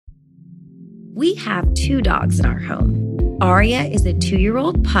We have 2 dogs in our home. Aria is a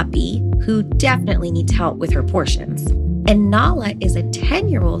 2-year-old puppy who definitely needs help with her portions. And Nala is a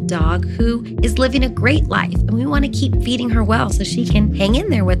 10-year-old dog who is living a great life, and we want to keep feeding her well so she can hang in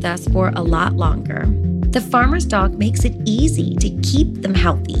there with us for a lot longer. The farmer's dog makes it easy to keep them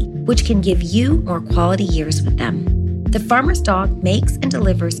healthy, which can give you more quality years with them. The farmer's dog makes and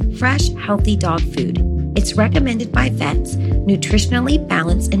delivers fresh, healthy dog food. It's recommended by vets, nutritionally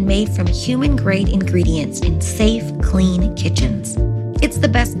balanced and made from human-grade ingredients in safe, clean kitchens. It's the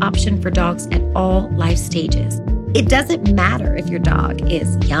best option for dogs at all life stages. It doesn't matter if your dog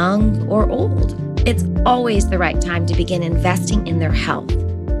is young or old. It's always the right time to begin investing in their health,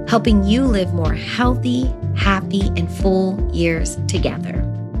 helping you live more healthy, happy, and full years together.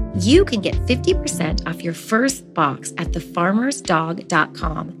 You can get 50% off your first box at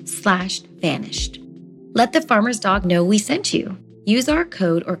thefarmersdog.com/vanished. Let the farmer's dog know we sent you. Use our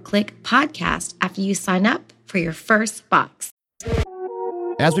code or click podcast after you sign up for your first box.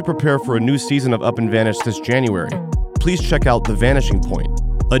 As we prepare for a new season of Up and Vanished this January, please check out The Vanishing Point,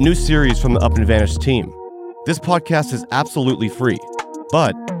 a new series from the Up and Vanished team. This podcast is absolutely free,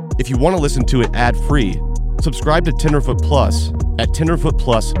 but if you want to listen to it ad-free, subscribe to Tenderfoot Plus at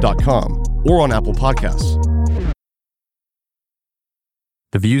tenderfootplus.com or on Apple Podcasts.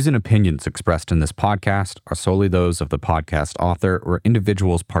 The views and opinions expressed in this podcast are solely those of the podcast author or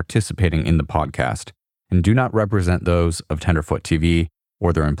individuals participating in the podcast and do not represent those of Tenderfoot TV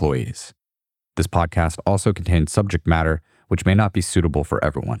or their employees. This podcast also contains subject matter which may not be suitable for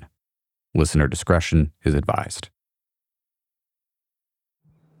everyone. Listener discretion is advised.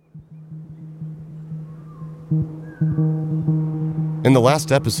 In the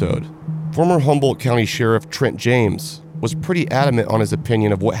last episode, former Humboldt County Sheriff Trent James was pretty adamant on his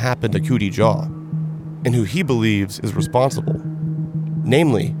opinion of what happened to Cootie Jaw and who he believes is responsible,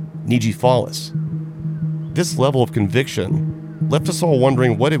 namely Niji Fallis. This level of conviction left us all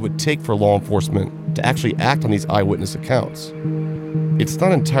wondering what it would take for law enforcement to actually act on these eyewitness accounts. It's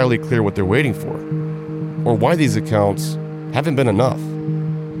not entirely clear what they're waiting for, or why these accounts haven't been enough.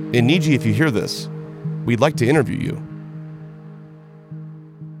 And Niji, if you hear this, we'd like to interview you.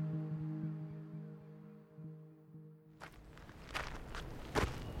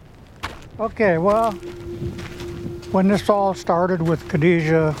 Okay, well, when this all started with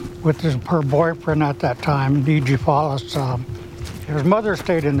Khadijah, with her boyfriend at that time, D.G. Fallis, his mother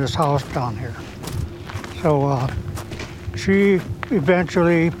stayed in this house down here. So she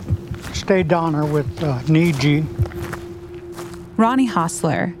eventually stayed down here with Niji. Ronnie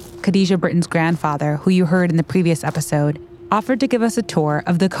Hostler, Khadijah Britton's grandfather, who you heard in the previous episode, offered to give us a tour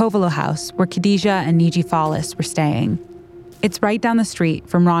of the Covelo house where Khadijah and Niji Fallis were staying. It's right down the street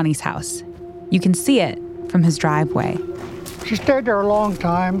from Ronnie's house. You can see it from his driveway. She stayed there a long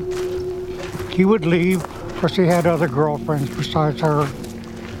time. He would leave because he had other girlfriends besides her.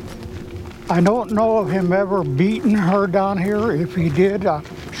 I don't know of him ever beating her down here. If he did, I'm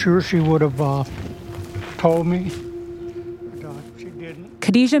sure she would have told me. But she didn't.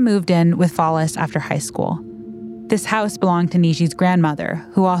 Khadijah moved in with Fallis after high school. This house belonged to Niji's grandmother,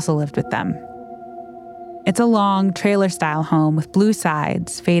 who also lived with them. It's a long, trailer-style home with blue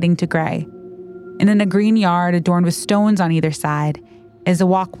sides fading to gray. And in a green yard adorned with stones on either side is a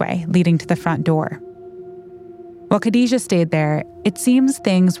walkway leading to the front door. While Khadijah stayed there, it seems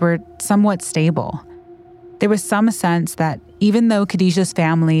things were somewhat stable. There was some sense that even though Khadijah's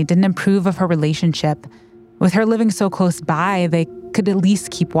family didn't approve of her relationship, with her living so close by, they could at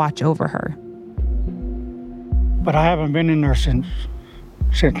least keep watch over her. But I haven't been in there since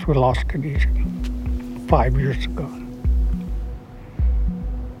we lost Khadijah 5 years ago.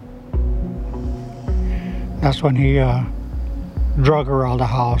 That's when he drug her out of the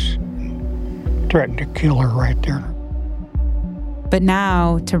house, threatened to kill her right there. But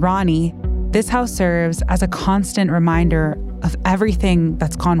now, to Ronnie, this house serves as a constant reminder of everything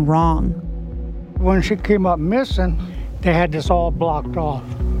that's gone wrong. When she came up missing, they had this all blocked off.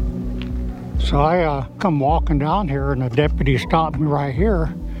 So I come walking down here, and the deputy stopped me right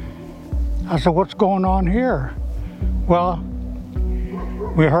here. I said, "What's going on here?" "Well,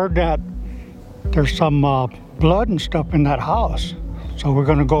 we heard that there's some blood and stuff in that house, so we're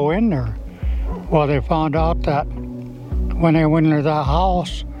going to go in there." Well, they found out that when they went into that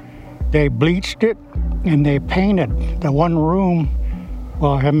house, they bleached it and they painted the one room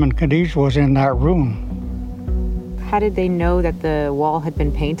while him and Khadijah was in that room. How did they know that the wall had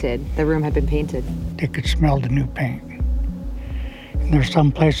been painted, the room had been painted? They could smell the new paint. And there's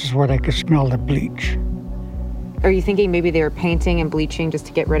some places where they could smell the bleach. Are you thinking maybe they were painting and bleaching just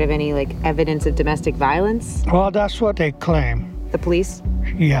to get rid of any, evidence of domestic violence? Well, that's what they claim. The police?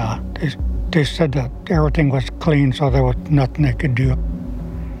 Yeah. They said that everything was clean, so there was nothing they could do.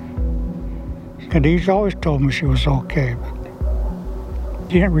 Khadijah always told me she was okay, but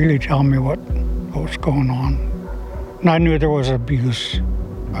she didn't really tell me what was going on. And I knew there was abuse.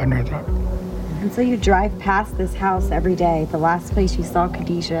 I knew that. And so you drive past this house every day, the last place you saw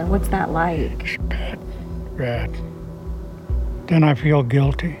Khadijah. What's that like? It's bad, bad. Then I feel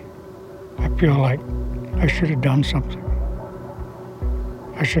guilty. I feel like I should have done something.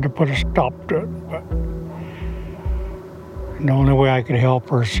 I should have put a stop to it, but the only way I could help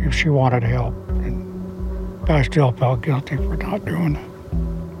her is if she wanted help. And I still felt guilty for not doing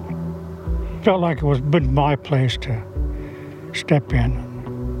it. Felt like it was my place to step in.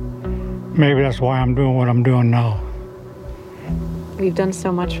 Maybe that's why I'm doing what I'm doing now. We've done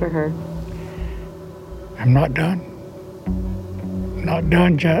so much for her. I'm not done. Not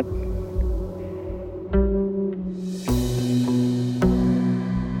done yet.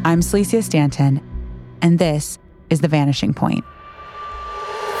 I'm Celicia Stanton, and this is The Vanishing Point.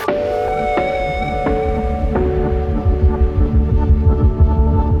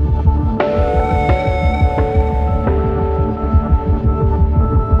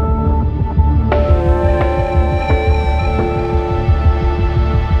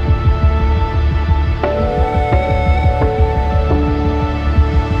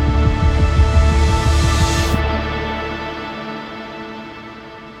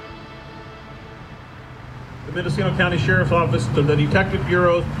 The Mendocino County Sheriff's Office, the Detective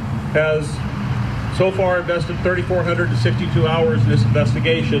Bureau, has so far invested 3,462 hours in this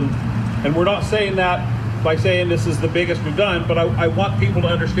investigation. And we're not saying that by saying this is the biggest we've done, but I want people to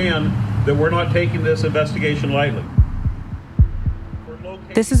understand that we're not taking this investigation lightly.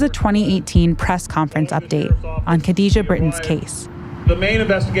 This is a 2018 press conference update on Khadijah Britton's case. The main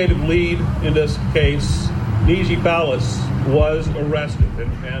investigative lead in this case, Niji Fallis, was arrested,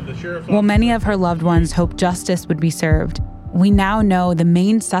 and the sheriff's While many of her loved ones hoped justice would be served, we now know the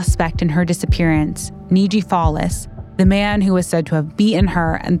main suspect in her disappearance, Niji Fallis, the man who was said to have beaten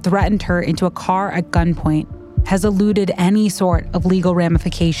her and threatened her into a car at gunpoint, has eluded any sort of legal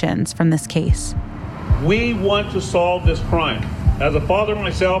ramifications from this case. We want to solve this crime. As a father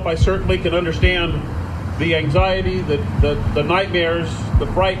myself, I certainly can understand the anxiety, the nightmares, the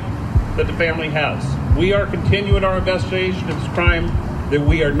fright that the family has. We are continuing our investigation of this crime, that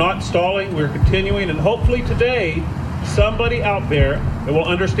we are not stalling, we're continuing, and hopefully today, somebody out there that will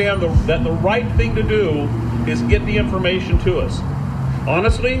understand that the right thing to do is get the information to us.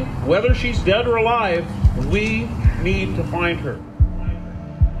 Honestly, whether she's dead or alive, we need to find her.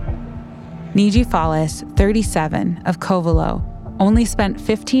 Niji Fallis, 37, of Covelo, only spent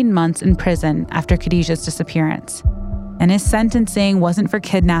 15 months in prison after Khadijah's disappearance. And his sentencing wasn't for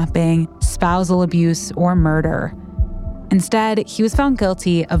kidnapping, spousal abuse, or murder. Instead, he was found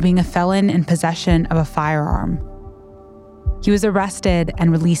guilty of being a felon in possession of a firearm. He was arrested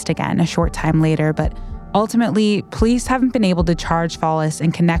and released again a short time later, but ultimately, police haven't been able to charge Fallis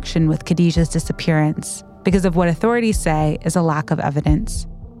in connection with Khadijah's disappearance because of what authorities say is a lack of evidence.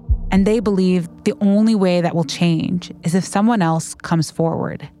 And they believe the only way that will change is if someone else comes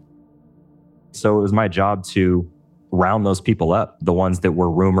forward. So it was my job to round those people up, the ones that were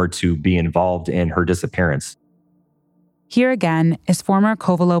rumored to be involved in her disappearance. Here again is former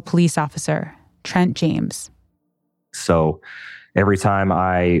Covelo police officer, Trent James. So every time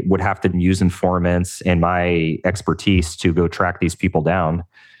I would have to use informants and my expertise to go track these people down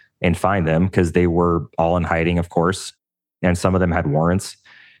and find them, because they were all in hiding, of course, and some of them had warrants.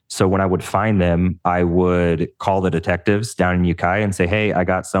 So when I would find them, I would call the detectives down in Ukiah and say, hey, I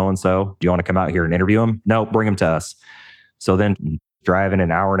got so-and-so. Do you want to come out here and interview them? No, bring them to us. So then driving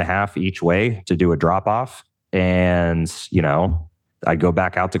an hour and a half each way to do a drop-off. And, I'd go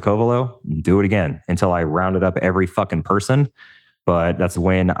back out to Covelo and do it again until I rounded up every fucking person. But that's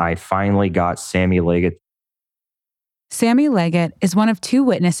when I finally got Sammy Leggett. Sammy Leggett is one of two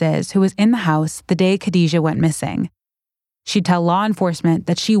witnesses who was in the house the day Khadijah went missing. She'd tell law enforcement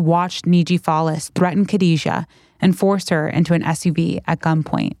that she watched Niji Fallis threaten Khadijah and force her into an SUV at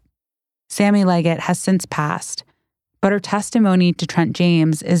gunpoint. Sammy Leggett has since passed, but her testimony to Trent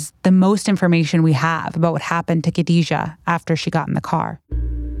James is the most information we have about what happened to Khadijah after she got in the car.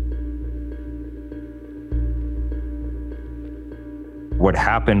 What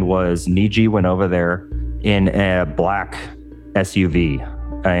happened was Niji went over there in a black SUV.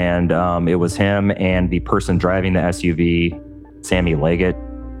 And it was him and the person driving the SUV, Sammy Leggett.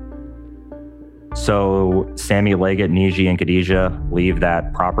 So Sammy Leggett, Niji, and Khadijah leave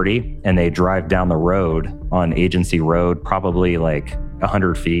that property and they drive down the road on Agency Road, probably like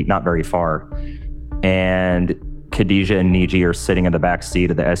 100 feet, not very far. And Khadijah and Niji are sitting in the back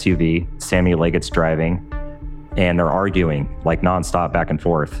seat of the SUV. Sammy Leggett's driving, and they're arguing like nonstop back and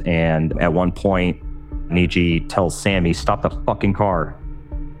forth. And at one point, Niji tells Sammy, "Stop the fucking car."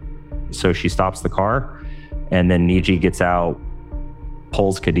 So she stops the car, and then Niji gets out,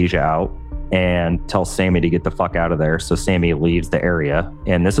 pulls Khadijah out, and tells Sammy to get the fuck out of there. So Sammy leaves the area.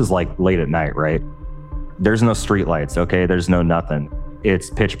 And this is like late at night, right? There's no street lights, okay? There's no nothing. It's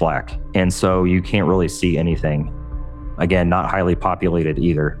pitch black. And so you can't really see anything. Again, not highly populated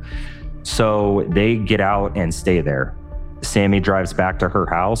either. So they get out and stay there. Sammy drives back to her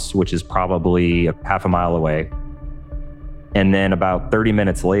house, which is probably half a mile away. And then about 30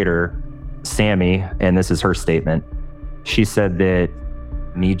 minutes later, Sammy, and this is her statement, she said that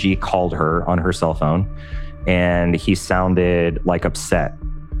Niji called her on her cell phone and he sounded like upset.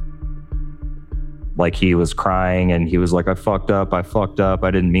 Like he was crying and he was like, I fucked up,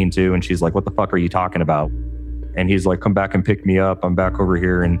 I didn't mean to. And she's like, what the fuck are you talking about? And he's like, come back and pick me up, I'm back over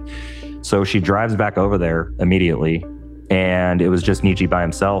here. And so she drives back over there immediately. And it was just Niji by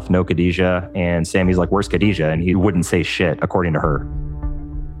himself, no Khadijah. And Sammy's like, where's Khadijah? And he wouldn't say shit, according to her.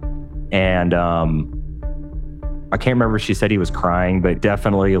 And I can't remember if she said he was crying, but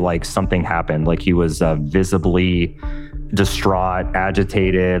definitely like something happened. Like he was visibly distraught,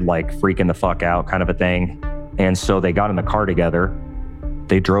 agitated, like freaking the fuck out kind of a thing. And so they got in the car together.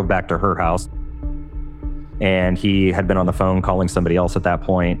 They drove back to her house. And he had been on the phone calling somebody else at that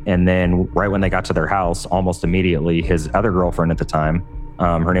point. And then right when they got to their house, almost immediately, his other girlfriend at the time,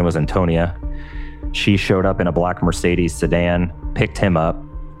 her name was Antonia, she showed up in a black Mercedes sedan, picked him up.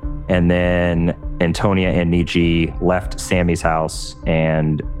 And then Antonia and Niji left Sammy's house,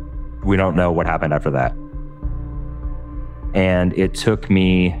 and we don't know what happened after that. And it took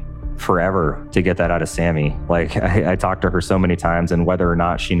me forever to get that out of Sammy. Like I talked to her so many times, and whether or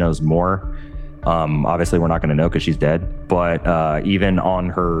not she knows more, obviously we're not going to know because she's dead. But even on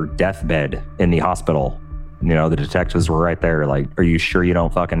her deathbed in the hospital, you know, the detectives were right there. Like, are you sure you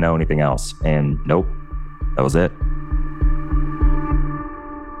don't fucking know anything else? And nope, that was it.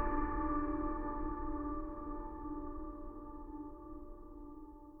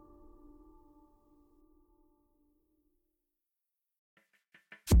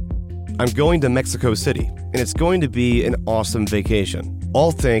 I'm going to Mexico City, and it's going to be an awesome vacation.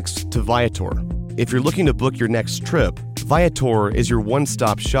 All thanks to Viator. If you're looking to book your next trip, Viator is your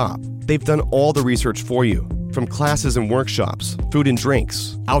one-stop shop. They've done all the research for you, from classes and workshops, food and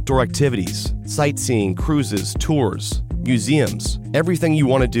drinks, outdoor activities, sightseeing, cruises, tours, museums. Everything you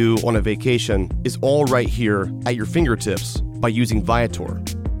want to do on a vacation is all right here at your fingertips by using Viator.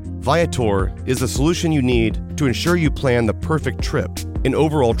 Viator is the solution you need to ensure you plan the perfect trip and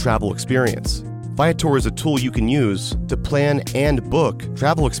overall travel experience. Viator is a tool you can use to plan and book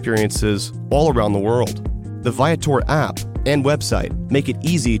travel experiences all around the world. The Viator app and website make it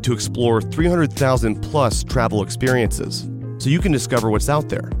easy to explore 300,000 plus travel experiences, so you can discover what's out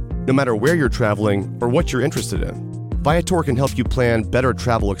there, no matter where you're traveling or what you're interested in. Viator can help you plan better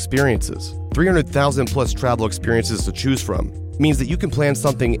travel experiences. 300,000 plus travel experiences to choose from means that you can plan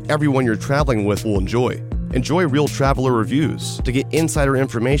something everyone you're traveling with will enjoy. Enjoy real traveler reviews to get insider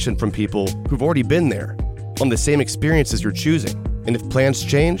information from people who've already been there on the same experiences you're choosing. And if plans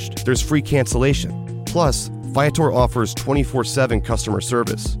changed, there's free cancellation. Plus, Viator offers 24/7 customer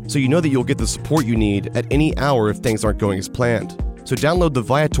service, so you know that you'll get the support you need at any hour if things aren't going as planned. So download the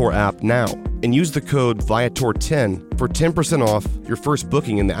Viator app now and use the code Viator10 for 10% off your first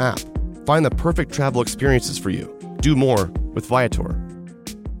booking in the app. Find the perfect travel experiences for you. Do more with Viator.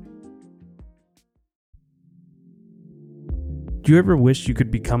 Do you ever wish you could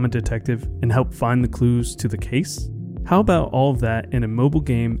become a detective and help find the clues to the case? How about all of that in a mobile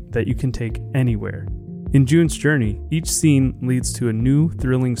game that you can take anywhere? In June's Journey, each scene leads to a new,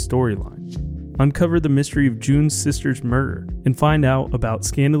 thrilling storyline. Uncover the mystery of June's sister's murder and find out about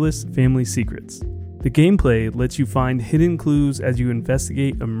scandalous family secrets. The gameplay lets you find hidden clues as you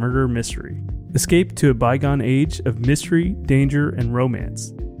investigate a murder mystery. Escape to a bygone age of mystery, danger, and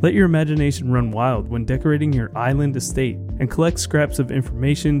romance. Let your imagination run wild when decorating your island estate and collect scraps of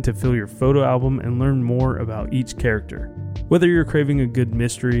information to fill your photo album and learn more about each character. Whether you're craving a good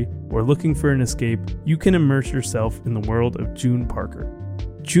mystery or looking for an escape, you can immerse yourself in the world of June Parker.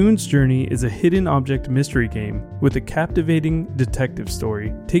 June's Journey is a hidden object mystery game with a captivating detective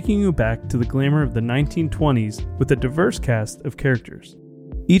story taking you back to the glamour of the 1920s with a diverse cast of characters.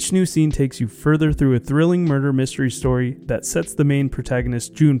 Each new scene takes you further through a thrilling murder mystery story that sets the main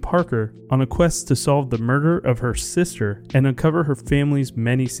protagonist, June Parker, on a quest to solve the murder of her sister and uncover her family's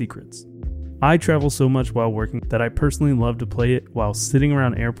many secrets. I travel so much while working that I personally love to play it while sitting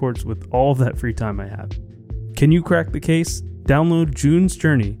around airports with all that free time I have. Can you crack the case? Download June's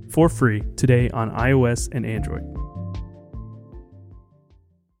Journey for free today on iOS and Android.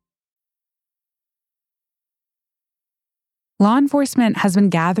 Law enforcement has been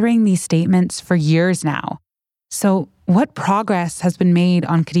gathering these statements for years now. So, what progress has been made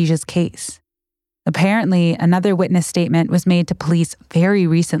on Khadijah's case? Apparently, another witness statement was made to police very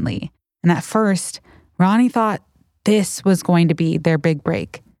recently. And at first, Ronnie thought this was going to be their big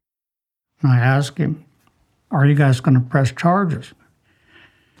break. I asked him, "Are you guys going to press charges?"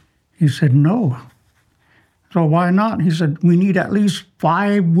 He said, "No." So why not? He said, "We need at least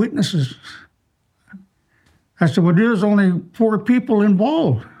 5 witnesses." I said, "Well, there's only 4 people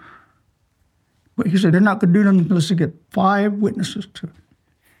involved." But he said, "They're not going to do nothing unless they get 5 witnesses to it."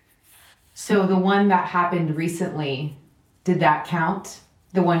 So the one that happened recently, did that count?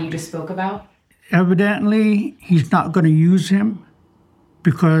 The one you just spoke about? Evidently, he's not going to use him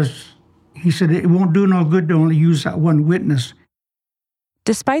because he said it won't do no good to only use that one witness.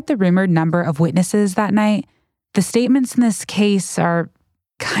 Despite the rumored number of witnesses that night, the statements in this case are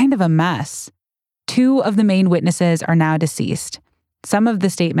kind of a mess. 2 of the main witnesses are now deceased. Some of the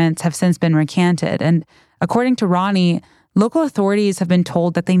statements have since been recanted, and according to Ronnie, local authorities have been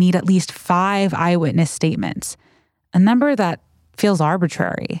told that they need at least 5 eyewitness statements, a number that feels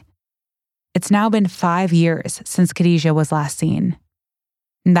arbitrary. It's now been 5 years since Khadijah was last seen.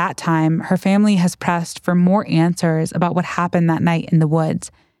 In that time, her family has pressed for more answers about what happened that night in the woods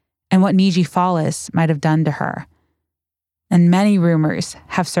and what Niji Fallis might have done to her. And many rumors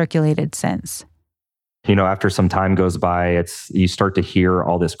have circulated since. You know, after some time goes by, you start to hear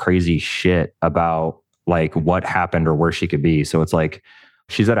all this crazy shit about like what happened or where she could be. So it's like,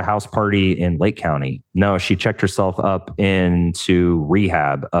 she's at a house party in Lake County. No, she checked herself up into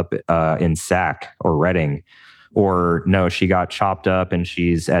rehab up in Sac or Redding. Or no, she got chopped up and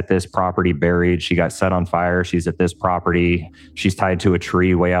she's at this property buried. She got set on fire. She's at this property. She's tied to a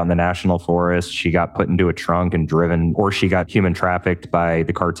tree way out in the national forest. She got put into a trunk and driven, or she got human trafficked by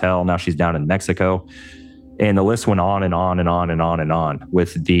the cartel. Now she's down in Mexico. And the list went on and on and on and on and on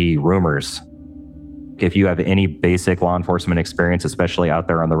with the rumors. If you have any basic law enforcement experience, especially out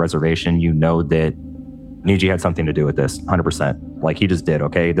there on the reservation, you know that Niji had something to do with this, 100%. Like, he just did,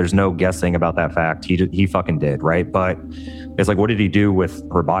 okay? There's no guessing about that fact. He fucking did, right? But it's like, what did he do with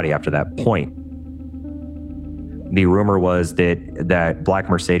her body after that point? The rumor was that black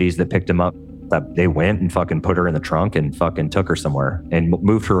Mercedes that picked him up, that they went and fucking put her in the trunk and fucking took her somewhere and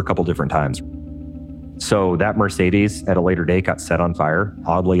moved her a couple different times. So that Mercedes at a later date got set on fire,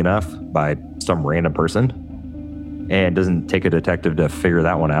 oddly enough, by some random person. And it doesn't take a detective to figure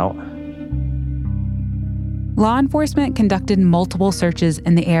that one out. Law enforcement conducted multiple searches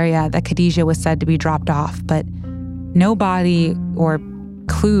in the area that Khadijah was said to be dropped off, but no body or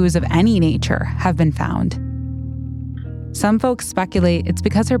clues of any nature have been found. Some folks speculate it's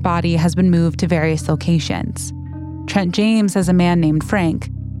because her body has been moved to various locations. Trent James, as a man named Frank,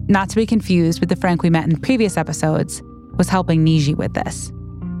 not to be confused with the Frank we met in previous episodes, was helping Niji with this.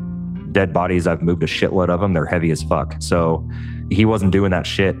 Dead bodies, I've moved a shitload of them. They're heavy as fuck. So he wasn't doing that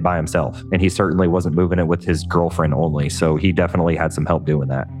shit by himself. And he certainly wasn't moving it with his girlfriend only. So he definitely had some help doing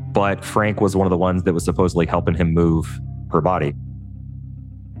that. But Frank was one of the ones that was supposedly helping him move her body.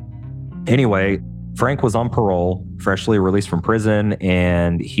 Anyway, Frank was on parole, freshly released from prison,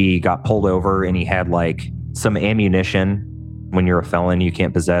 and he got pulled over and he had like some ammunition. When you're a felon, you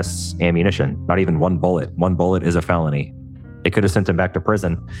can't possess ammunition, not even one bullet. One bullet is a felony. They could have sent him back to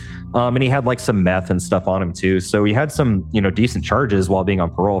prison. And he had like some meth and stuff on him too. So he had some, decent charges while being on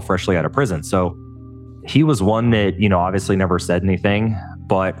parole, freshly out of prison. So he was one that, obviously never said anything.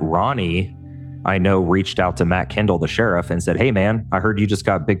 But Ronnie, I know, reached out to Matt Kendall, the sheriff, and said, "Hey man, I heard you just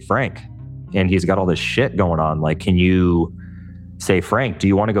got Big Frank and he's got all this shit going on. Like, can you say, Frank, do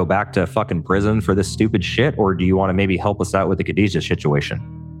you want to go back to fucking prison for this stupid shit? Or do you want to maybe help us out with the Khadijah situation?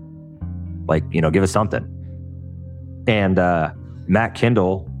 Like, give us something." And Matt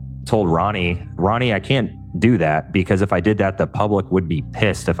Kendall told Ronnie, I can't do that because if I did that, the public would be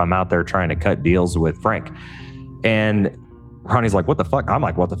pissed if I'm out there trying to cut deals with Frank. And Ronnie's like, "What the fuck?" I'm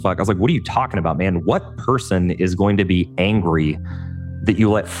like, "What the fuck?" I was like, "What are you talking about, man? What person is going to be angry that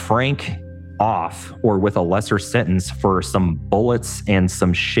you let Frank off or with a lesser sentence for some bullets and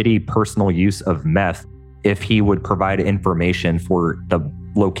some shitty personal use of meth if he would provide information for the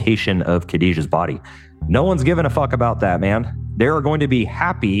location of Khadijah's body?" No one's giving a fuck about that, man. They're going to be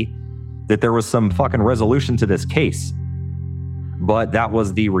happy that there was some fucking resolution to this case. But that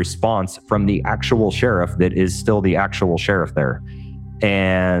was the response from the actual sheriff that is still the actual sheriff there.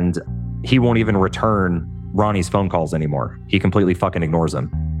 And he won't even return Ronnie's phone calls anymore. He completely fucking ignores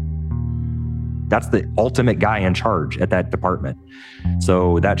them. That's the ultimate guy in charge at that department.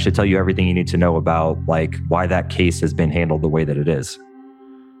 So that should tell you everything you need to know about like why that case has been handled the way that it is.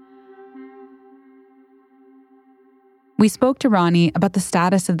 We spoke to Ronnie about the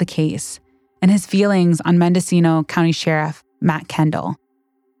status of the case and his feelings on Mendocino County Sheriff Matt Kendall.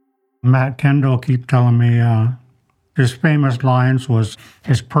 Matt Kendall keep telling me his famous lines was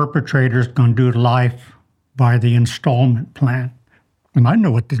his perpetrator's going to do life by the installment plan. And I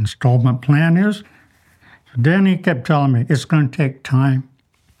know what the installment plan is. Then he kept telling me, it's going to take time.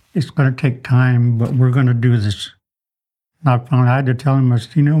 It's going to take time, but we're going to do this. And I finally had to tell him, I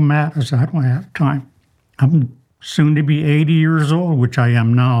said, Matt, I said, I don't have time. I'm soon to be 80 years old, which I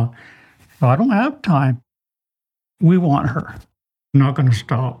am now. So I don't have time. We want her. I'm not going to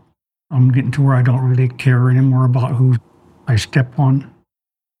stop. I'm getting to where I don't really care anymore about who I step on.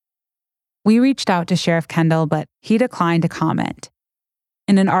 We reached out to Sheriff Kendall, but he declined to comment.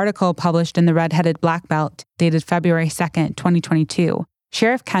 In an article published in the Red-Headed Black Belt, dated February 2nd, 2022,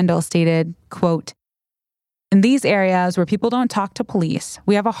 Sheriff Kendall stated, quote, "In these areas where people don't talk to police,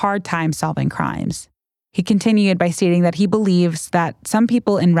 we have a hard time solving crimes." He continued by stating that he believes that some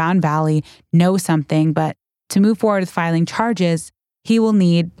people in Round Valley know something, but to move forward with filing charges, he will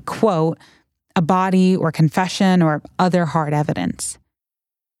need, quote, "a body or confession or other hard evidence."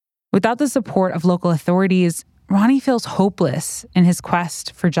 Without the support of local authorities, Ronnie feels hopeless in his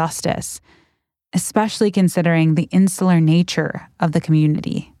quest for justice, especially considering the insular nature of the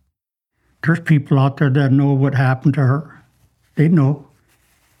community. There's people out there that know what happened to her. They know.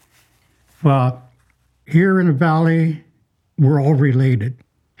 Well, here in the valley, we're all related.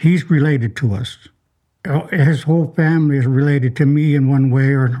 He's related to us. His whole family is related to me in one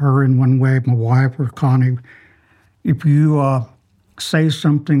way or her in one way, my wife or Connie. If you say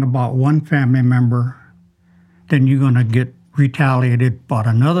something about one family member, then you're going to get retaliated about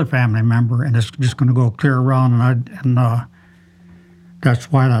another family member, and it's just going to go clear around, and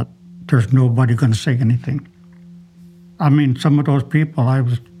that's why there's nobody going to say anything. I mean, some of those people, I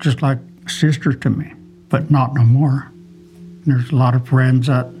was just like sisters to me, but not no more. And there's a lot of friends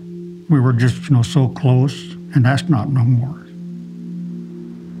that we were just, so close, and that's not no more.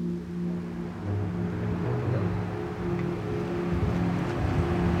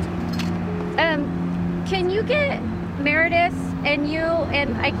 Can you get Meredith and you, and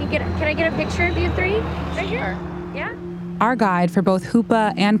can I get a picture of you three? Right here? Yeah? Our guide for both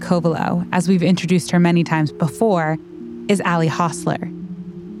Hoopa and Covelo, as we've introduced her many times before, is Allie Hostler.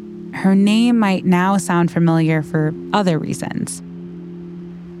 Her name might now sound familiar for other reasons.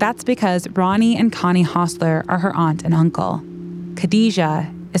 That's because Ronnie and Connie Hostler are her aunt and uncle.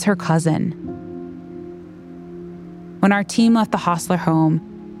 Khadijah is her cousin. When our team left the Hostler home,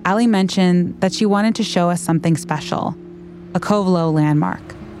 Allie mentioned that she wanted to show us something special, a Covelo landmark.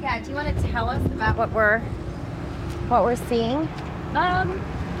 Yeah, do you want to tell us about what we're seeing?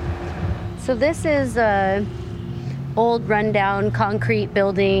 So this is a old rundown concrete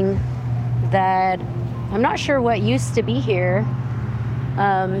building that I'm not sure what used to be here,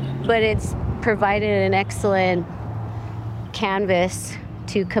 but it's provided an excellent canvas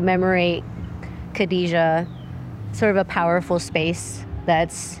to commemorate Khadijah, sort of a powerful space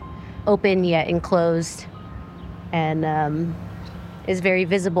that's open yet enclosed and is very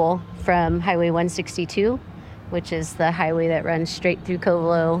visible from Highway 162, which is the highway that runs straight through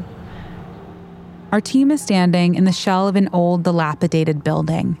Covelo. Our team is standing in the shell of an old, dilapidated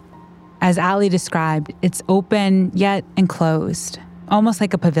building. As Allie described, it's open yet enclosed, almost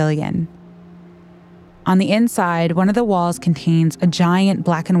like a pavilion. On the inside, one of the walls contains a giant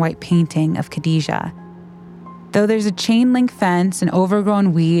black and white painting of Khadijah. Though there's a chain link fence and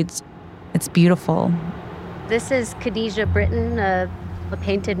overgrown weeds, it's beautiful. This is Khadijah Britton, a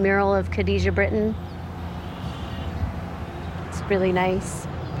painted mural of Khadijah Britton. It's really nice.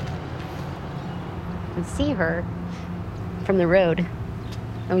 You can see her from the road.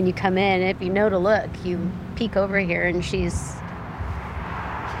 And when you come in, if you know to look, you peek over here and she's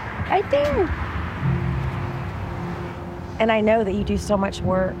right there. And I know that you do so much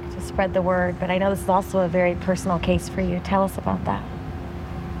work to spread the word, but I know this is also a very personal case for you. Tell us about that.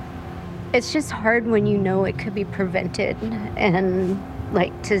 It's just hard when you know it could be prevented, and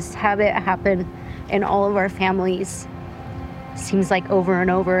to have it happen in all of our families seems like over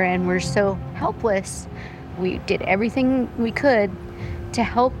and over, and we're so helpless. We did everything we could to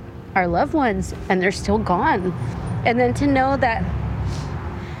help our loved ones, and they're still gone. And then to know that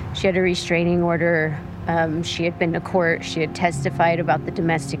she had a restraining order, she had been to court, she had testified about the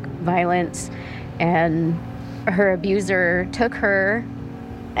domestic violence, and her abuser took her,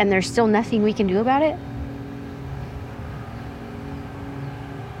 and there's still nothing we can do about it.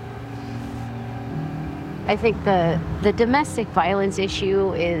 I think the domestic violence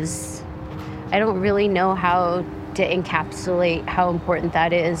issue is, I don't really know how to encapsulate how important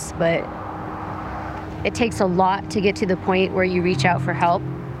that is, but it takes a lot to get to the point where you reach out for help,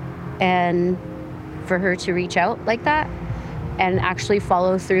 and for her to reach out like that and actually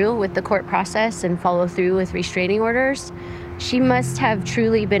follow through with the court process and follow through with restraining orders, she must have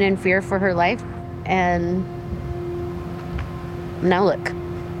truly been in fear for her life. And now look,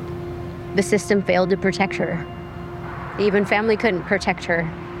 the system failed to protect her. Even family couldn't protect her.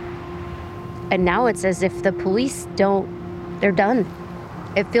 And now it's as if the police they're done.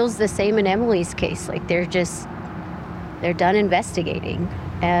 It feels the same in Emily's case. Like they're done investigating.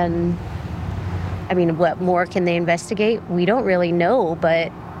 And I mean, what more can they investigate? We don't really know,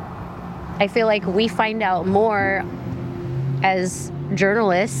 but I feel like we find out more as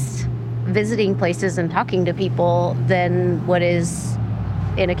journalists visiting places and talking to people than what is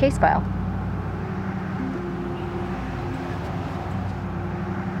in a case file.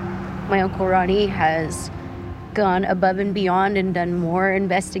 My Uncle Ronnie has gone above and beyond and done more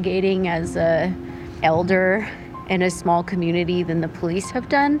investigating as a elder in a small community than the police have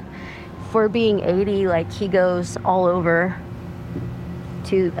done. For being 80, like, he goes all over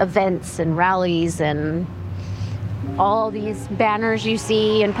to events and rallies and all these banners you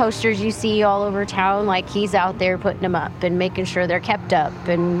see and posters you see all over town, like he's out there putting them up and making sure they're kept up,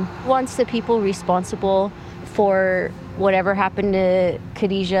 and wants the people responsible for whatever happened to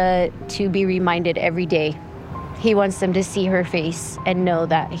Khadijah to be reminded every day. He wants them to see her face and know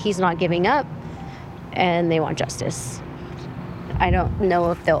that he's not giving up, and they want justice. I don't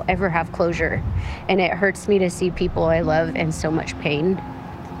know if they'll ever have closure, and it hurts me to see people I love in so much pain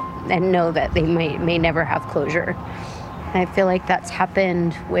and know that they may never have closure. I feel like that's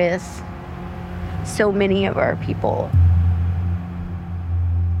happened with so many of our people.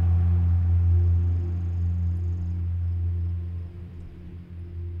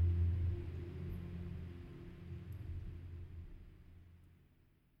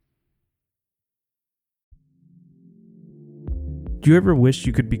 Do you ever wish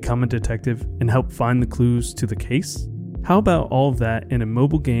you could become a detective and help find the clues to the case? How about all of that in a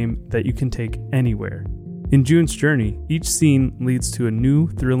mobile game that you can take anywhere? In June's Journey, each scene leads to a new,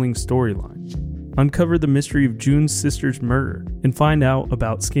 thrilling storyline. Uncover the mystery of June's sister's murder and find out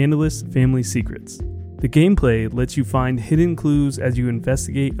about scandalous family secrets. The gameplay lets you find hidden clues as you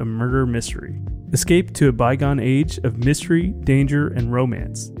investigate a murder mystery. Escape to a bygone age of mystery, danger, and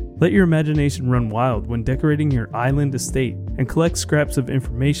romance. Let your imagination run wild when decorating your island estate, and collect scraps of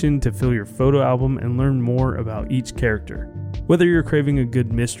information to fill your photo album and learn more about each character. Whether you're craving a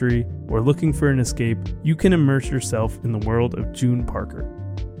good mystery or looking for an escape, you can immerse yourself in the world of June Parker.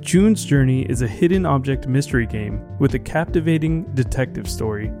 June's Journey is a hidden object mystery game with a captivating detective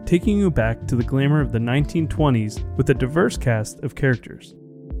story, taking you back to the glamour of the 1920s with a diverse cast of characters.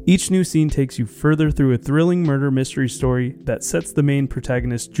 Each new scene takes you further through a thrilling murder mystery story that sets the main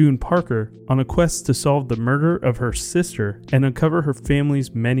protagonist, June Parker, on a quest to solve the murder of her sister and uncover her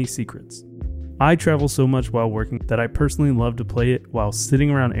family's many secrets. I travel so much while working that I personally love to play it while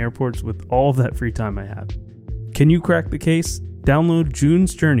sitting around airports with all of that free time I have. Can you crack the case? Download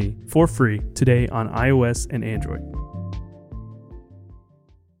June's Journey for free today on iOS and Android.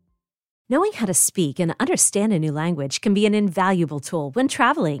 Knowing how to speak and understand a new language can be an invaluable tool when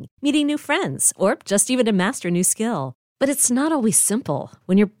traveling, meeting new friends, or just even to master a new skill. But it's not always simple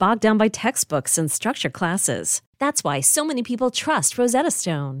when you're bogged down by textbooks and structured classes. That's why so many people trust Rosetta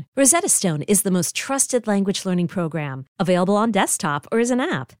Stone. Rosetta Stone is the most trusted language learning program, available on desktop or as an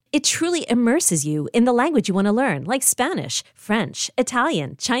app. It truly immerses you in the language you want to learn, like Spanish, French,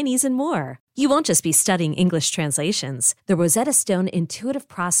 Italian, Chinese, and more. You won't just be studying English translations. The Rosetta Stone intuitive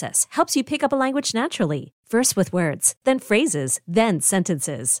process helps you pick up a language naturally, first with words, then phrases, then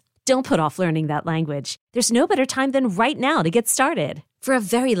sentences. Don't put off learning that language. There's no better time than right now to get started. For a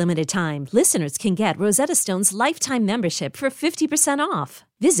very limited time, listeners can get Rosetta Stone's lifetime membership for 50% off.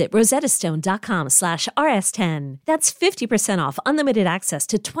 Visit rosettastone.com/rs10. That's 50% off unlimited access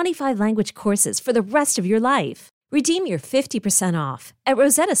to 25 language courses for the rest of your life. Redeem your 50% off at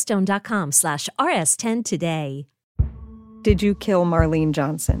rosettastone.com/rs10 today. Did you kill Marlene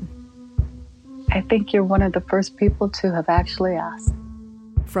Johnson? I think you're one of the first people to have actually asked.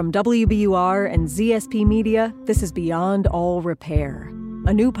 From WBUR and ZSP Media, this is Beyond All Repair,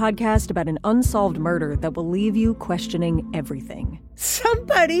 a new podcast about an unsolved murder that will leave you questioning everything.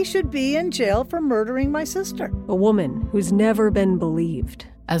 Somebody should be in jail for murdering my sister. A woman who's never been believed.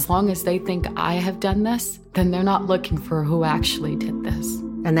 As long as they think I have done this, then they're not looking for who actually did this.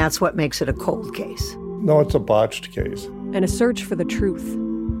 And that's what makes it a cold case. No, it's a botched case. And a search for the truth,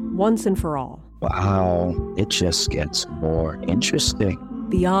 once and for all. Wow, it just gets more interesting.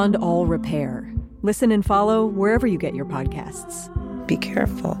 Beyond All Repair. Listen and follow wherever you get your podcasts. Be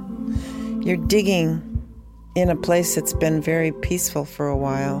careful. You're digging in a place that's been very peaceful for a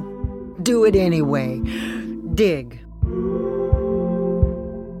while. Do it anyway. Dig.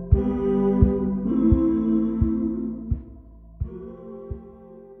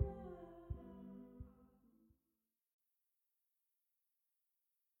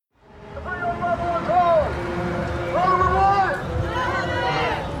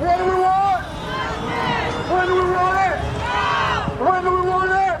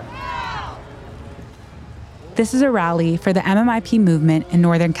 This is a rally for the MMIP movement in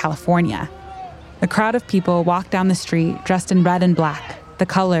Northern California. A crowd of people walk down the street dressed in red and black, the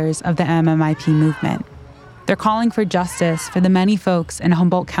colors of the MMIP movement. They're calling for justice for the many folks in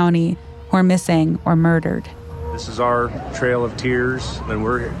Humboldt County who are missing or murdered. This is our trail of tears, and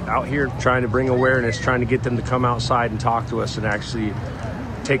we're out here trying to bring awareness, trying to get them to come outside and talk to us and actually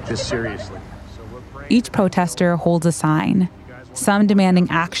take this seriously. Each protester holds a sign, some demanding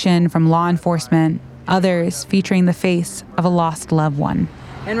action from law enforcement, others featuring the face of a lost loved one.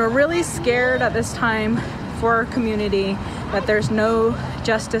 And we're really scared at this time for our community that there's no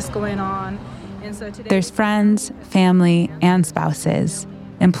justice going on. And so today there's friends, family, and spouses,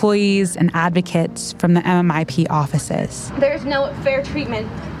 employees and advocates from the MMIP offices. There's no fair treatment,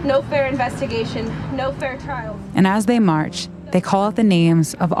 no fair investigation, no fair trial. And as they march, they call out the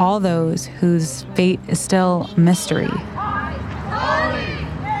names of all those whose fate is still a mystery.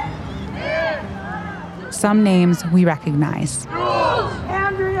 Some names we recognize.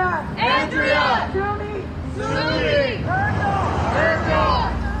 Andrea! Julie!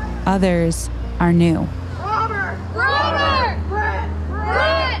 Others are new. Robert! Brett!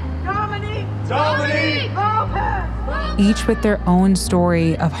 Dominique! Lopez! Each with their own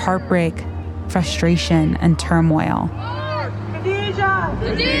story of heartbreak, frustration, and turmoil.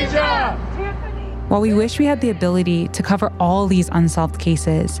 Khadijah! While we wish we had the ability to cover all these unsolved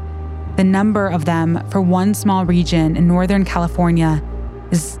cases, the number of them for one small region in Northern California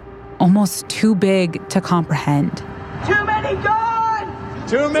is almost too big to comprehend. Too many gone!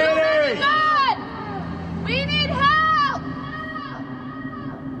 Too many! Gone! We need help!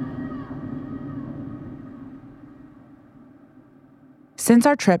 Since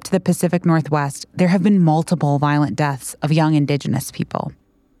our trip to the Pacific Northwest, there have been multiple violent deaths of young Indigenous people.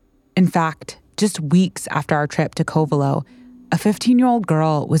 In fact, just weeks after our trip to Covelo, a 15-year-old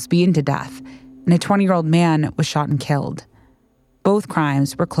girl was beaten to death, and a 20-year-old man was shot and killed. Both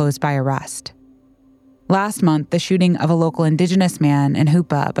crimes were closed by arrest. Last month, the shooting of a local Indigenous man in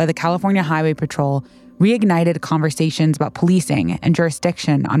Hoopa by the California Highway Patrol reignited conversations about policing and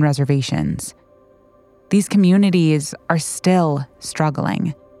jurisdiction on reservations. These communities are still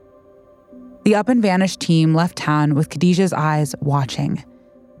struggling. The Up and Vanish team left town with Khadijah's eyes watching,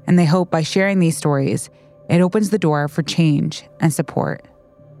 and they hope by sharing these stories, it opens the door for change and support,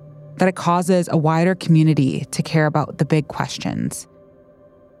 that it causes a wider community to care about the big questions.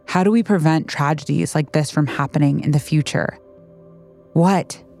 How do we prevent tragedies like this from happening in the future?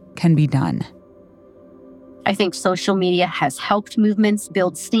 What can be done? I think social media has helped movements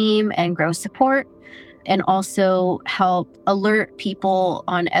build steam and grow support, and also help alert people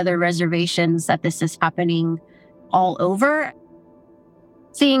on other reservations that this is happening all over.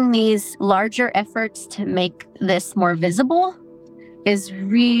 Seeing these larger efforts to make this more visible is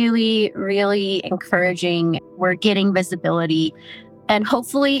really, really encouraging. We're getting visibility. And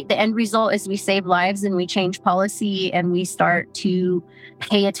hopefully the end result is we save lives and we change policy and we start to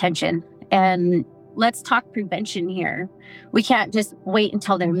pay attention. And let's talk prevention here. We can't just wait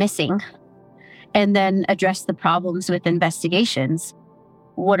until they're missing and then address the problems with investigations.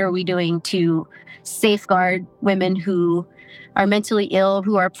 What are we doing to safeguard women who are mentally ill,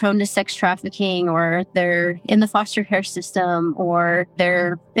 who are prone to sex trafficking, or they're in the foster care system, or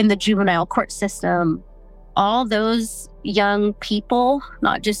they're in the juvenile court system? All those young people,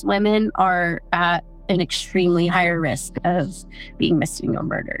 not just women, are at an extremely higher risk of being missing or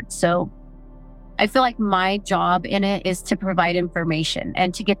murdered. So I feel like my job in it is to provide information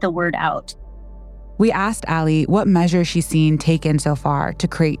and to get the word out. We asked Allie what measures she's seen taken so far to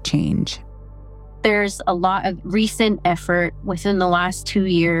create change. There's a lot of recent effort within the last 2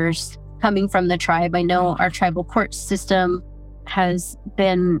 years coming from the tribe. I know our tribal court system has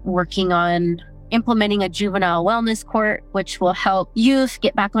been working on implementing a juvenile wellness court, which will help youth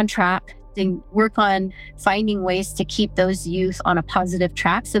get back on track and work on finding ways to keep those youth on a positive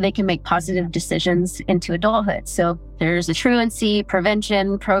track so they can make positive decisions into adulthood. So there's a truancy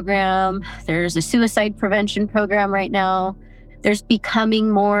prevention program. There's a suicide prevention program right now. There's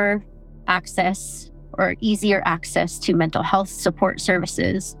becoming more access or easier access to mental health support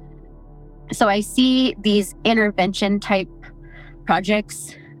services. So I see these intervention type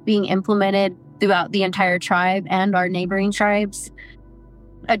projects being implemented throughout the entire tribe and our neighboring tribes.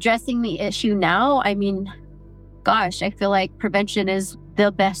 Addressing the issue now, I mean, gosh, I feel like prevention is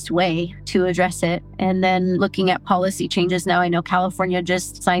the best way to address it. And then looking at policy changes now, I know California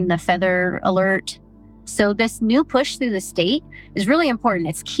just signed the feather alert. So this new push through the state is really important.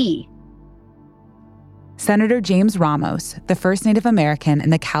 It's key. Senator James Ramos, the first Native American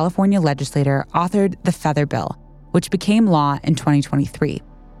in the California legislature, authored the Feather Bill, which became law in 2023.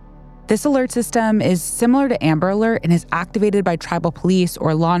 This alert system is similar to Amber Alert and is activated by tribal police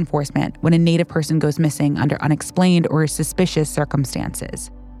or law enforcement when a Native person goes missing under unexplained or suspicious circumstances.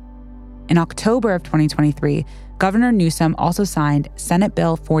 In October of 2023, Governor Newsom also signed Senate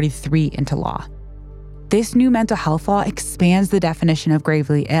Bill 43 into law. This new mental health law expands the definition of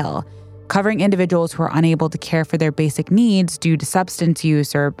gravely ill, covering individuals who are unable to care for their basic needs due to substance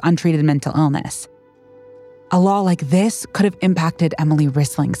use or untreated mental illness. A law like this could have impacted Emily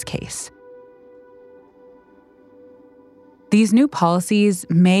Risling's case. These new policies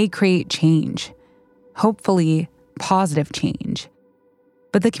may create change, hopefully positive change.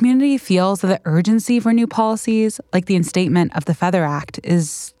 But the community feels that the urgency for new policies, like the instatement of the Feather Act,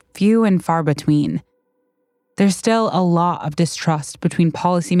 is few and far between. There's still a lot of distrust between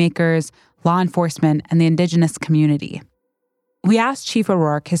policymakers, law enforcement, and the Indigenous community. We asked Chief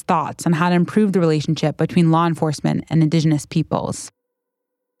O'Rourke his thoughts on how to improve the relationship between law enforcement and Indigenous peoples.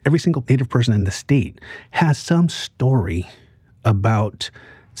 Every single Native person in the state has some story about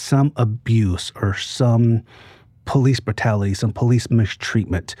some abuse or some police brutality, some police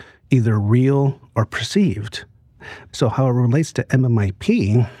mistreatment, either real or perceived. So how it relates to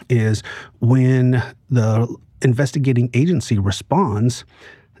MMIP is when the investigating agency responds,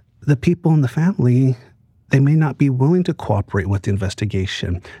 the people in the family, they may not be willing to cooperate with the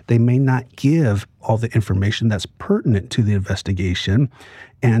investigation. They may not give all the information that's pertinent to the investigation,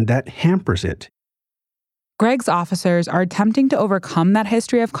 and that hampers it. Greg's officers are attempting to overcome that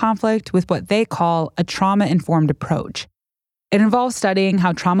history of conflict with what they call a trauma-informed approach. It involves studying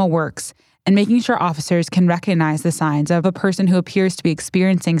how trauma works and making sure officers can recognize the signs of a person who appears to be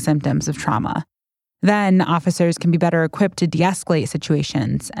experiencing symptoms of trauma. Then officers can be better equipped to de-escalate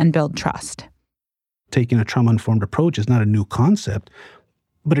situations and build trust. Taking a trauma-informed approach is not a new concept,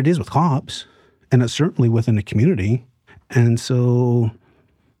 but it is with cops, and it's certainly within the community. And so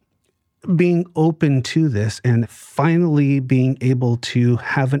being open to this and finally being able to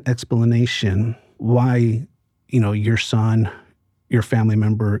have an explanation why, your son, your family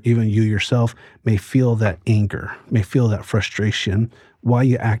member, even you yourself may feel that anger, may feel that frustration, why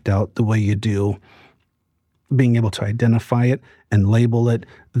you act out the way you do. Being able to identify it and label it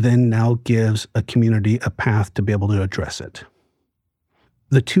then now gives a community a path to be able to address it.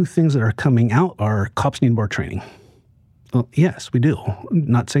 The two things that are coming out are cops need more training. Well, yes, we do. I'm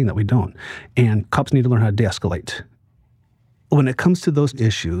not saying that we don't. And cops need to learn how to de-escalate. When it comes to those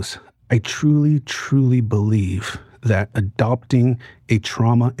issues, I truly, truly believe that adopting a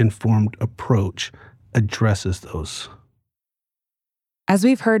trauma-informed approach addresses those. As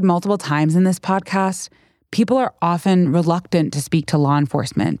we've heard multiple times in this podcast, people are often reluctant to speak to law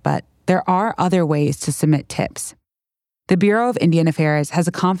enforcement, but there are other ways to submit tips. The Bureau of Indian Affairs has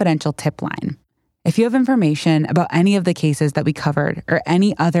a confidential tip line. If you have information about any of the cases that we covered or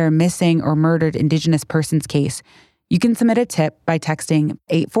any other missing or murdered Indigenous person's case, you can submit a tip by texting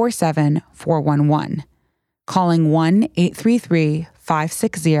 847-411, calling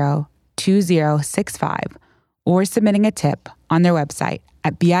 1-833-560-2065, or submitting a tip on their website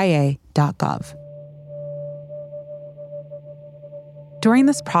at bia.gov. During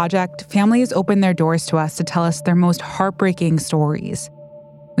this project, families opened their doors to us to tell us their most heartbreaking stories.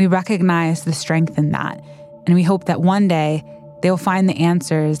 We recognize the strength in that, and we hope that one day they'll find the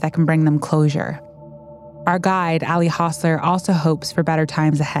answers that can bring them closure. Our guide, Ali Hostler, also hopes for better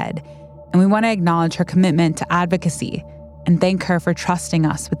times ahead, and we want to acknowledge her commitment to advocacy and thank her for trusting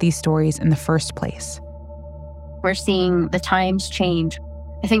us with these stories in the first place. We're seeing the times change.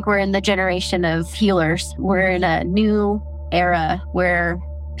 I think we're in the generation of healers. We're in a new era where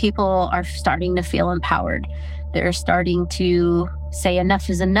people are starting to feel empowered. They're starting to say enough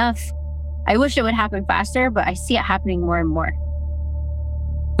is enough. I wish it would happen faster, but I see it happening more and more.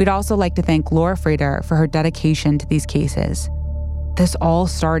 We'd also like to thank Laura Frater for her dedication to these cases. This all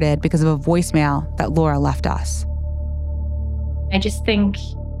started because of a voicemail that Laura left us. I just think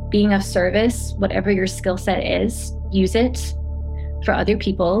being of service, whatever your skill set is, use it for other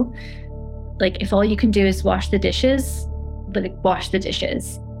people. Like if all you can do is wash the dishes, wash the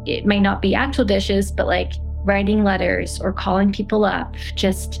dishes. It may not be actual dishes, but like writing letters or calling people up,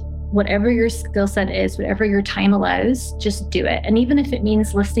 just whatever your skill set is, whatever your time allows, just do it. And even if it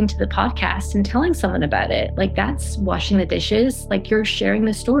means listening to the podcast and telling someone about it, like that's washing the dishes, like you're sharing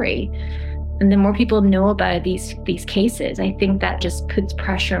the story. And the more people know about these cases, I think that just puts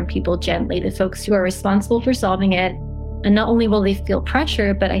pressure on people gently, the folks who are responsible for solving it. And not only will they feel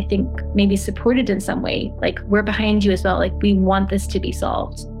pressure, but I think maybe supported in some way. Like, we're behind you as well. Like, we want this to be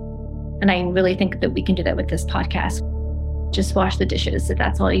solved. And I really think that we can do that with this podcast. Just wash the dishes. If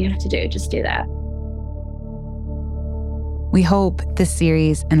that's all you have to do, just do that. We hope this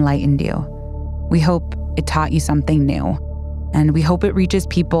series enlightened you. We hope it taught you something new. And we hope it reaches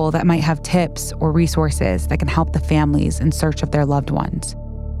people that might have tips or resources that can help the families in search of their loved ones.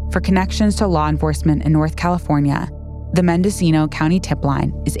 For connections to law enforcement in North California, the Mendocino County tip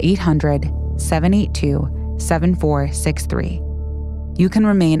line is 800-782-7463. You can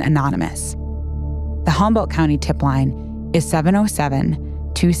remain anonymous. The Humboldt County tip line is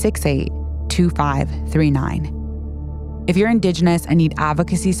 707-268-2539. If you're Indigenous and need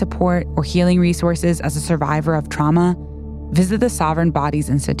advocacy support or healing resources as a survivor of trauma, visit the Sovereign Bodies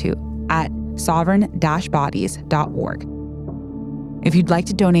Institute at sovereign-bodies.org. If you'd like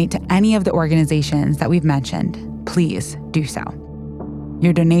to donate to any of the organizations that we've mentioned, please do so.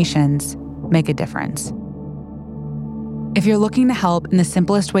 Your donations make a difference. If you're looking to help in the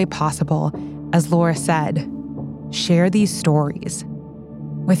simplest way possible, as Laura said, share these stories.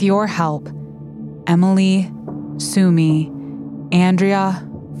 With your help, Emily, Sumi, Andrea,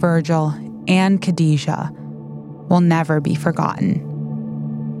 Virgil, and Khadijah will never be forgotten.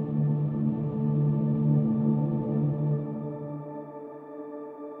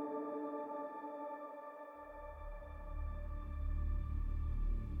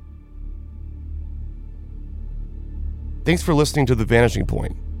 Thanks for listening to The Vanishing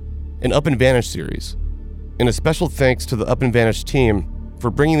Point, an Up and Vanish series, and a special thanks to the Up and Vanish team for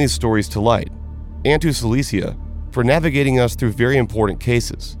bringing these stories to light, and to Celicia for navigating us through very important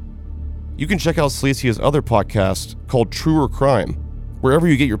cases. You can check out Celicia's other podcast called True or Crime, wherever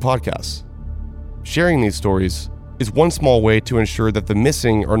you get your podcasts. Sharing these stories is one small way to ensure that the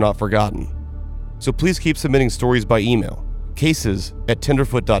missing are not forgotten. So please keep submitting stories by email,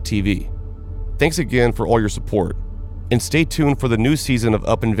 cases@tenderfoot.tv. Thanks again for all your support, and stay tuned for the new season of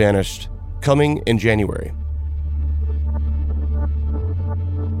Up and Vanished, coming in January.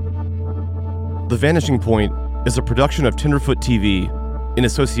 The Vanishing Point is a production of Tenderfoot TV in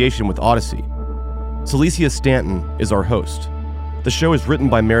association with Odyssey. Celicia Stanton is our host. The show is written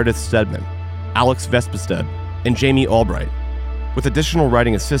by Meredith Stedman, Alex Vespestead, and Jamie Albright, with additional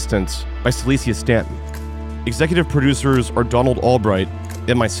writing assistance by Celicia Stanton. Executive producers are Donald Albright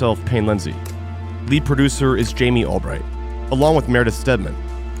and myself, Payne Lindsay. Lead producer is Jamie Albright, along with Meredith Stedman.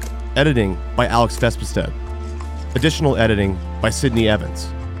 Editing by Alex Vespestead. Additional editing by Sydney Evans.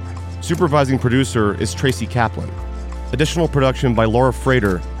 Supervising producer is Tracy Kaplan. Additional production by Laura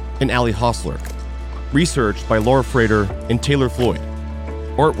Frater and Allie Hostler. Research by Laura Frater and Taylor Floyd.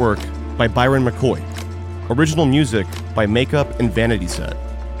 Artwork by Byron McCoy. Original music by Makeup and Vanity Set.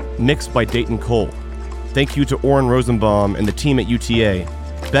 Mixed by Dayton Cole. Thank you to Oren Rosenbaum and the team at UTA,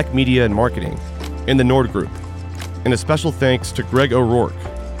 Beck Media and Marketing, and the Nord Group. And a special thanks to Greg O'Rourke,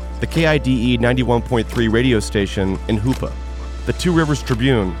 the KIDE 91.3 radio station in Hoopa, the Two Rivers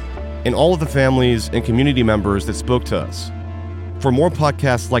Tribune, and all of the families and community members that spoke to us. For more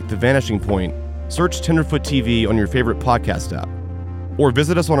podcasts like The Vanishing Point, search Tenderfoot TV on your favorite podcast app, or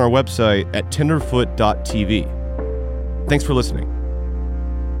visit us on our website at tenderfoot.tv. Thanks for listening.